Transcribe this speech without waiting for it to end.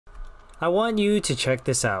I want you to check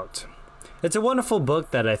this out. It's a wonderful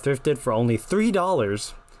book that I thrifted for only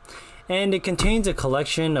 $3, and it contains a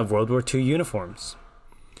collection of World War II uniforms.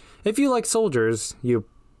 If you like soldiers, you'll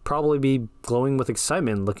probably be glowing with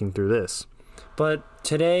excitement looking through this. But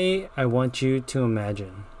today, I want you to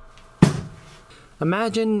imagine.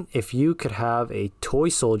 Imagine if you could have a toy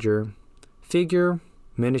soldier, figure,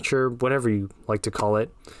 miniature, whatever you like to call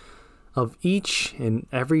it, of each and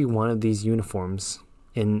every one of these uniforms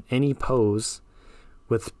in any pose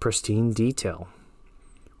with pristine detail.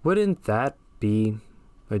 Wouldn't that be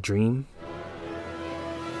a dream?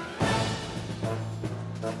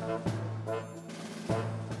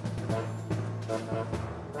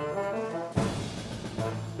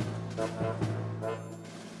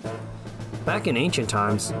 Back in ancient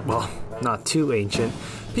times, well, not too ancient,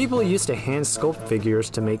 people used to hand sculpt figures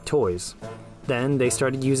to make toys. Then they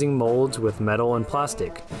started using molds with metal and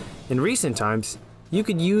plastic. In recent times, you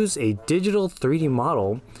could use a digital 3D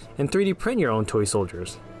model and 3D print your own toy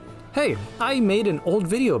soldiers. Hey, I made an old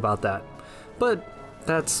video about that. But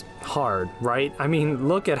that's hard, right? I mean,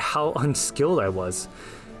 look at how unskilled I was.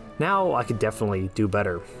 Now I could definitely do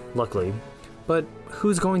better, luckily. But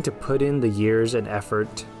who's going to put in the years and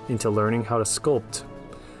effort into learning how to sculpt?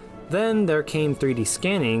 Then there came 3D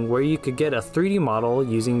scanning, where you could get a 3D model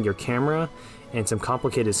using your camera and some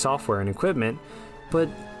complicated software and equipment, but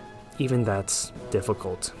even that's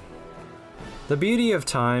difficult. The beauty of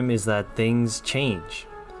time is that things change.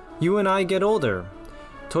 You and I get older.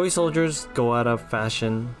 Toy soldiers go out of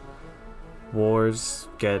fashion. Wars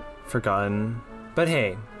get forgotten. But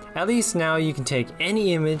hey, at least now you can take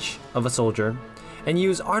any image of a soldier and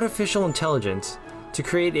use artificial intelligence to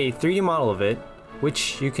create a 3D model of it,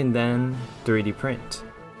 which you can then 3D print.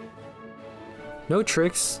 No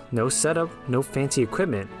tricks, no setup, no fancy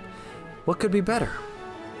equipment. What could be better?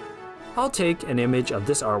 I'll take an image of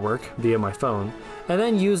this artwork via my phone and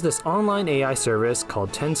then use this online AI service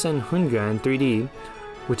called Tencent Hunyuan 3D,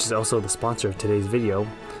 which is also the sponsor of today's video,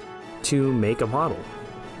 to make a model.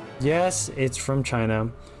 Yes, it's from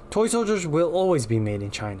China. Toy soldiers will always be made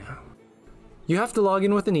in China. You have to log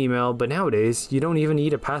in with an email, but nowadays you don't even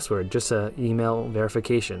need a password, just an email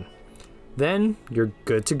verification. Then you're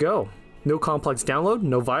good to go. No complex download,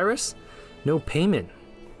 no virus, no payment.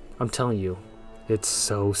 I'm telling you, it's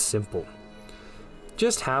so simple.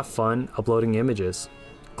 Just have fun uploading images.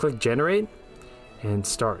 Click generate and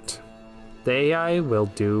start. The AI will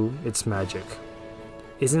do its magic.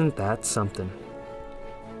 Isn't that something?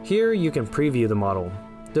 Here you can preview the model.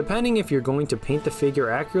 Depending if you're going to paint the figure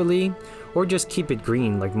accurately or just keep it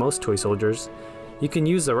green like most toy soldiers, you can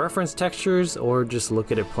use the reference textures or just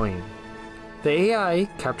look at it plain. The AI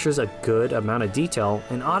captures a good amount of detail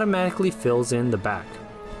and automatically fills in the back.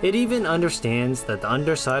 It even understands that the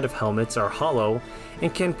underside of helmets are hollow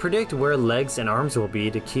and can predict where legs and arms will be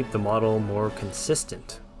to keep the model more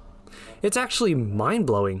consistent. It's actually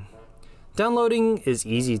mind-blowing. Downloading is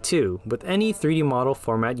easy too, with any 3D model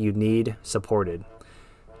format you need supported.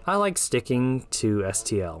 I like sticking to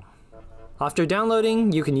STL. After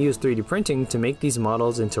downloading, you can use 3D printing to make these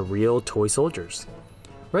models into real toy soldiers.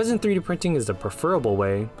 Resin 3D printing is the preferable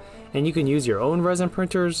way, and you can use your own resin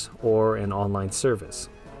printers or an online service.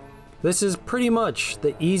 This is pretty much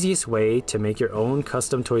the easiest way to make your own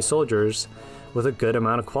custom toy soldiers with a good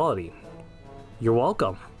amount of quality. You're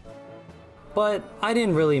welcome. But I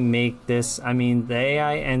didn't really make this, the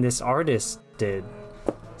AI and this artist did.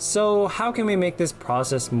 So how can we make this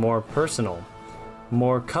process more personal,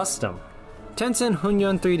 more custom? Tencent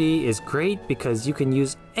Hunyuan 3D is great because you can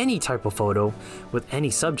use any type of photo with any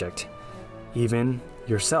subject, even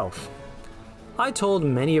yourself. I told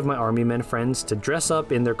many of my army men friends to dress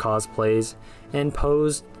up in their cosplays and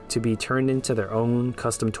pose to be turned into their own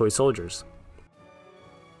custom toy soldiers.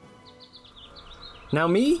 Now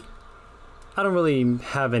me? I don't really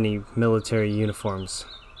have any military uniforms,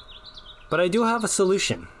 but I do have a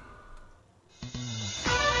solution.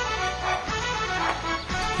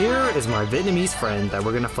 Here is my Vietnamese friend that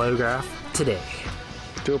we're gonna photograph today.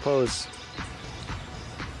 Do a pose.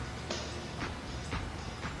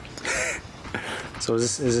 So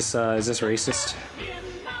is this racist?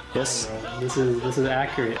 Yes. This is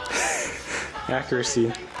accurate.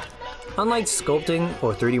 Accuracy. Unlike sculpting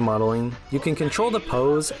or 3D modeling, you can control the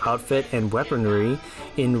pose, outfit, and weaponry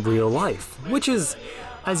in real life, which is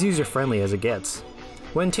as user-friendly as it gets.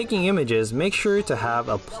 When taking images, make sure to have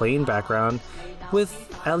a plain background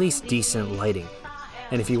with at least decent lighting.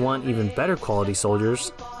 And if you want even better quality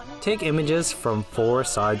soldiers, take images from 4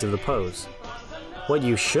 sides of the pose. What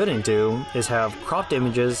you shouldn't do is have cropped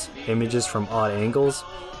images, images from odd angles,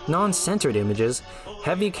 non-centered images,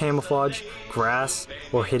 heavy camouflage, grass,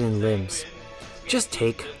 or hidden limbs. Just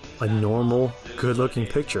take a normal, good-looking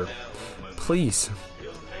picture. Please.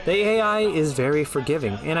 The AI is very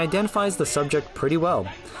forgiving and identifies the subject pretty well.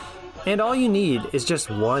 And all you need is just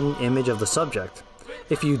one image of the subject.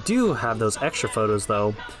 If you do have those extra photos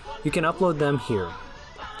though, you can upload them here.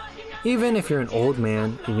 Even if you're an old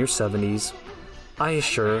man in your 70s, I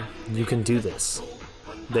assure you can do this.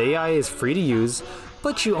 The AI is free to use,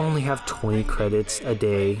 but you only have 20 credits a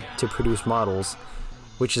day to produce models,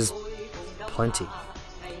 which is plenty.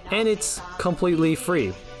 And it's completely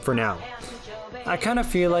free for now. I kind of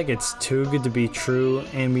feel like it's too good to be true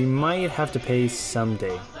and we might have to pay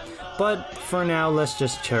someday. But for now, let's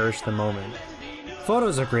just cherish the moment.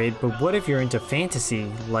 Photos are great, but what if you're into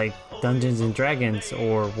fantasy like Dungeons and Dragons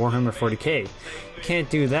or Warhammer 40k? Can't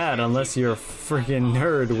do that unless you're a freaking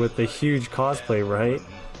nerd with a huge cosplay, right?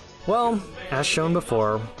 Well, as shown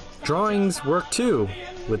before, drawings work too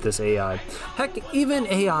with this AI. Heck, even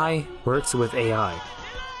AI works with AI.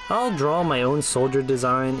 I'll draw my own soldier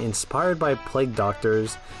design inspired by plague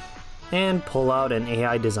doctors and pull out an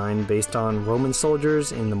AI design based on Roman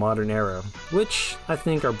soldiers in the modern era, which I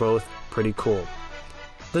think are both pretty cool.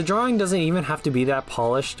 The drawing doesn't even have to be that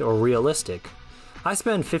polished or realistic. I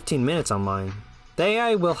spent 15 minutes on mine. The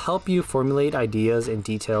AI will help you formulate ideas and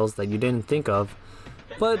details that you didn't think of,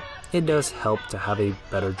 but it does help to have a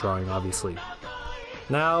better drawing, obviously.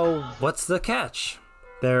 Now, what's the catch?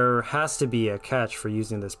 There has to be a catch for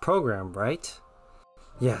using this program, right?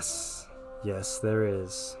 Yes, there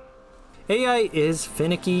is. AI is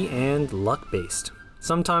finicky and luck-based.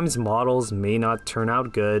 Sometimes models may not turn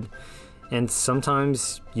out good, and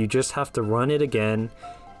sometimes you just have to run it again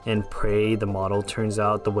and pray the model turns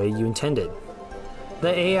out the way you intended.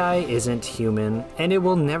 The AI isn't human, and it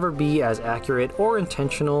will never be as accurate or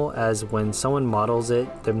intentional as when someone models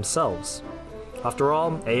it themselves. After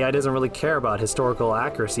all, AI doesn't really care about historical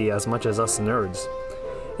accuracy as much as us nerds.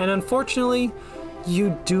 And unfortunately,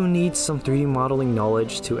 you do need some 3D modeling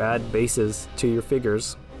knowledge to add bases to your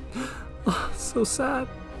figures. Oh, so sad.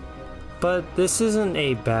 But this isn't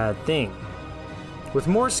a bad thing. With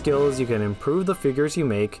more skills, you can improve the figures you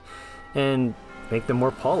make and make them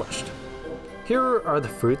more polished. Here are the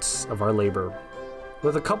fruits of our labor.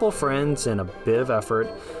 With a couple friends and a bit of effort,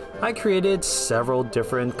 I created several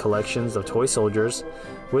different collections of toy soldiers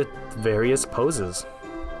with various poses.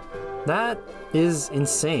 That is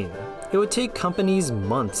insane. It would take companies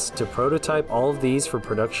months to prototype all of these for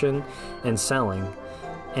production and selling,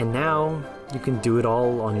 and now you can do it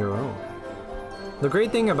all on your own. The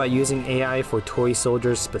great thing about using AI for toy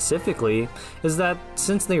soldiers specifically is that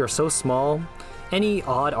since they are so small, any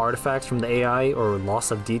odd artifacts from the AI or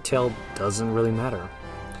loss of detail doesn't really matter.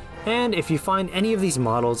 And if you find any of these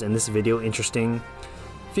models in this video interesting,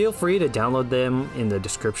 feel free to download them in the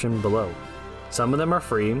description below. Some of them are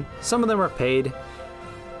free, some of them are paid,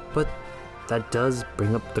 but that does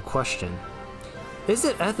bring up the question, is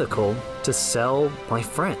it ethical to sell my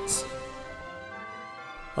friends?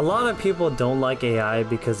 A lot of people don't like AI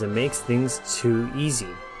because it makes things too easy.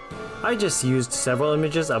 I just used several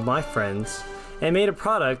images of my friends and made a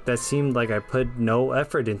product that seemed like I put no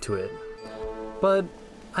effort into it. But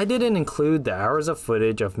I didn't include the hours of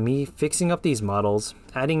footage of me fixing up these models,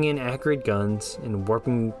 adding in accurate guns, and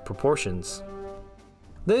warping proportions.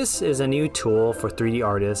 This is a new tool for 3D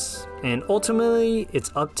artists, and ultimately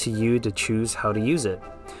it's up to you to choose how to use it.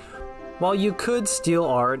 While you could steal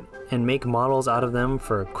art and make models out of them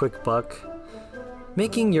for a quick buck,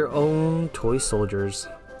 making your own toy soldiers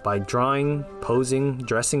by drawing, posing,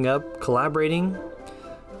 dressing up, collaborating,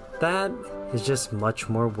 that is just much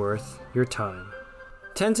more worth your time.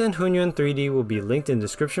 Tencent Hunyuan 3D will be linked in the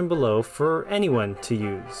description below for anyone to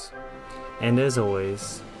use. And as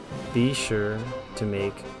always, be sure to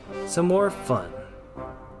make some more fun.